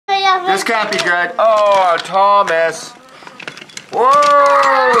This can't be good. Oh, Thomas. Whoa!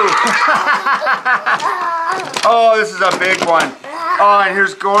 Oh, this is a big one. Oh, and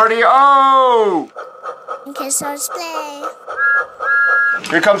here's Gordy. Oh! Okay, so let's play.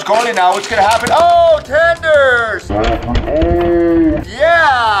 Here comes Gordy now. What's gonna happen? Oh, tenders!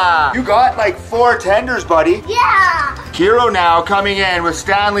 Yeah! You got like 4 tenders, buddy. Yeah! Hero now coming in with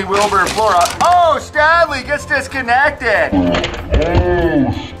Stanley, Wilbur, and Flora. Oh, Stanley gets disconnected.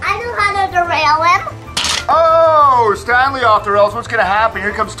 I know how to derail him. Oh, Stanley off the rails. What's gonna happen?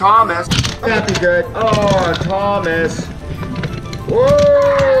 Here comes Thomas. Can't be good. Oh, Thomas.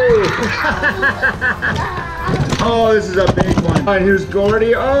 Whoa! Oh, this is a big one. And here's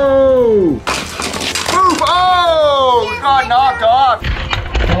Gordy. Oh! Oof! Oh! We got knocked off.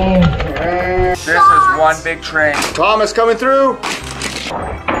 This is one big train. Thomas coming through.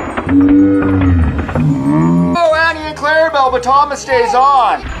 Oh, Annie and Clarabelle, but Thomas stays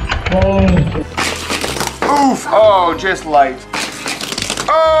on. Oof! Oh, just light.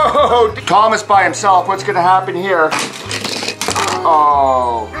 Oh! Thomas by himself. What's gonna happen here?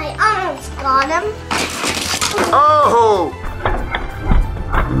 Oh! I almost got him. Oh!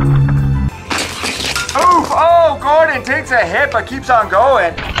 Oof! Oh, Gordon takes a hit but keeps on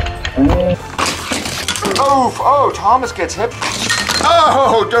going. Oof! Oh, Thomas gets hit.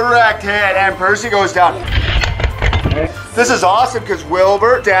 Oh, direct hit, and Percy goes down. This is awesome because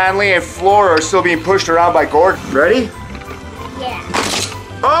Wilbur, Stanley, and Flora are still being pushed around by Gordon. Ready? Yeah.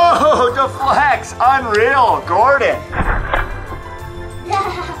 Oh, deflects! Unreal, Gordon.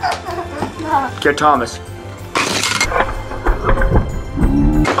 Get Thomas.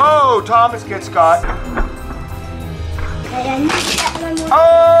 Oh, Thomas gets caught.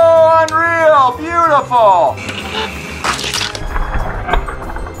 Oh, unreal! Beautiful!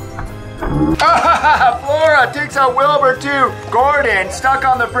 Flora takes out Wilbur too. Gordon stuck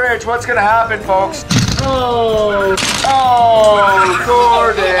on the bridge. What's gonna happen, folks? Oh,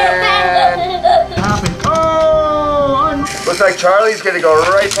 Gordon! Oh, looks like Charlie's gonna go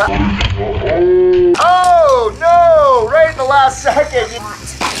right past. Oh no! Right in the last second.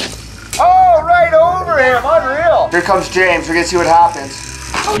 Oh, right over him. Unreal. Here comes James. We're gonna see what happens.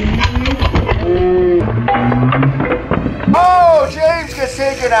 Oh, James gets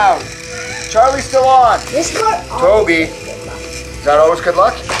taken out. Charlie's still on. Toby. Is that always good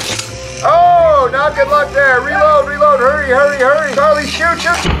luck? Oh, not good luck there. Reload, reload. Hurry, hurry, hurry. Charlie, shoot,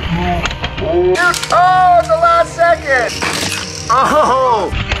 shoot. Shoot. Oh, at the last second. Oh.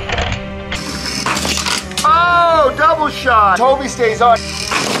 Oh, double shot. Toby stays on.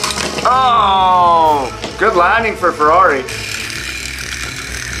 Oh, good landing for Ferrari.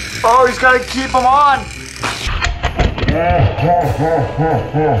 Oh, he's got to keep him on.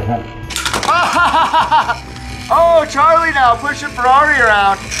 Oh, Charlie now pushing Ferrari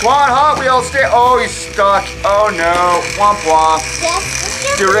around. Quad Hot Wheels stay. Oh, he's stuck. Oh no. Womp womp.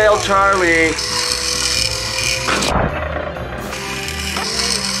 Derail Charlie.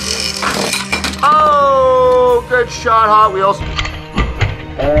 Oh, good shot, Hot Wheels.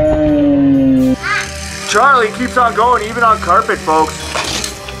 Charlie keeps on going, even on carpet, folks.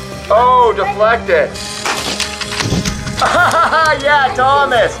 Oh, deflected. Yeah,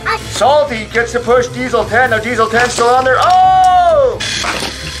 Thomas. Salty gets to push Diesel 10. Now Diesel 10's still on there. Oh!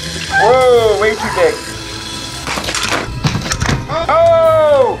 Whoa, way too big.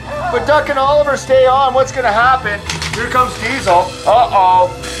 Oh! But Duck and Oliver stay on. What's going to happen? Here comes Diesel. Uh-oh.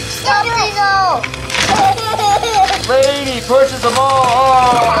 Stop, Diesel! Lady pushes them all.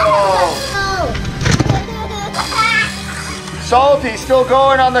 Oh! Salty still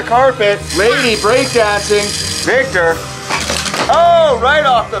going on the carpet. Lady breakdancing. Victor. Oh, right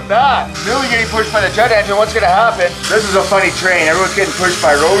off the bat. Millie getting pushed by the jet engine. What's going to happen? This is a funny train. Everyone's getting pushed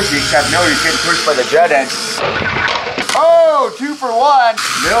by Rosie, except Millie's getting pushed by the jet engine. Oh, 2 for 1.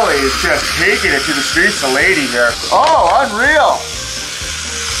 Millie is just taking it to the streets, the lady here. Oh, unreal.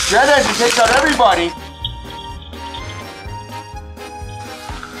 Jet engine takes out everybody.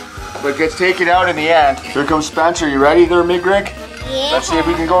 But gets taken out in the end. Here comes Spencer. You ready there, Migrick? Yeah. Let's see if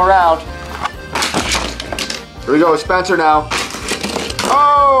we can go around. Here we go, Spencer now.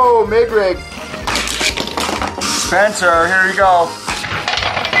 Oh, Migrig. Spencer, here you go.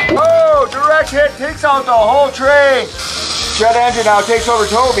 Oh, direct hit takes out the whole train. Jet engine now takes over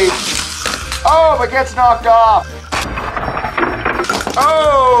Toby. Oh, but gets knocked off.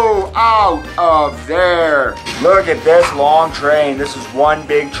 Oh, out of there. Look at this long train. This is one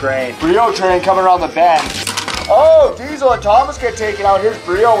big train. Brio train coming around the bend. Oh, Diesel and Thomas get taken out. Here's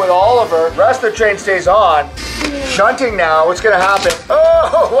Brio with Oliver. The rest of the train stays on. Shunting now. What's going to happen?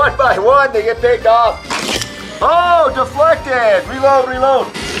 Oh, 1 by 1. They get picked off. Oh, deflected. Reload, reload.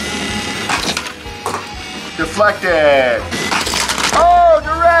 Deflected. Oh,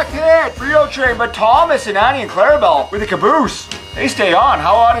 direct hit. Real train, but Thomas and Annie and Clarabelle with a caboose. They stay on.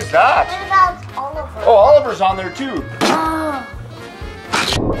 How odd is that? What about Oliver? Oh, Oliver's on there too.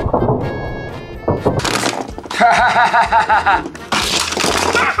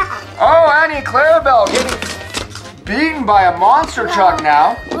 Oh, Annie and Clarabelle getting beaten by a monster truck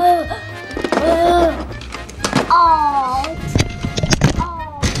now. Oh.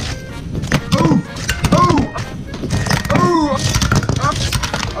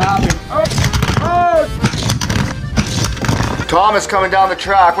 Thomas coming down the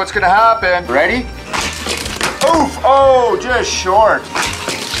track. What's gonna happen? Ready? Oof! Oh, just short.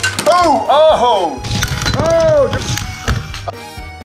 Oh! Oh! Oh!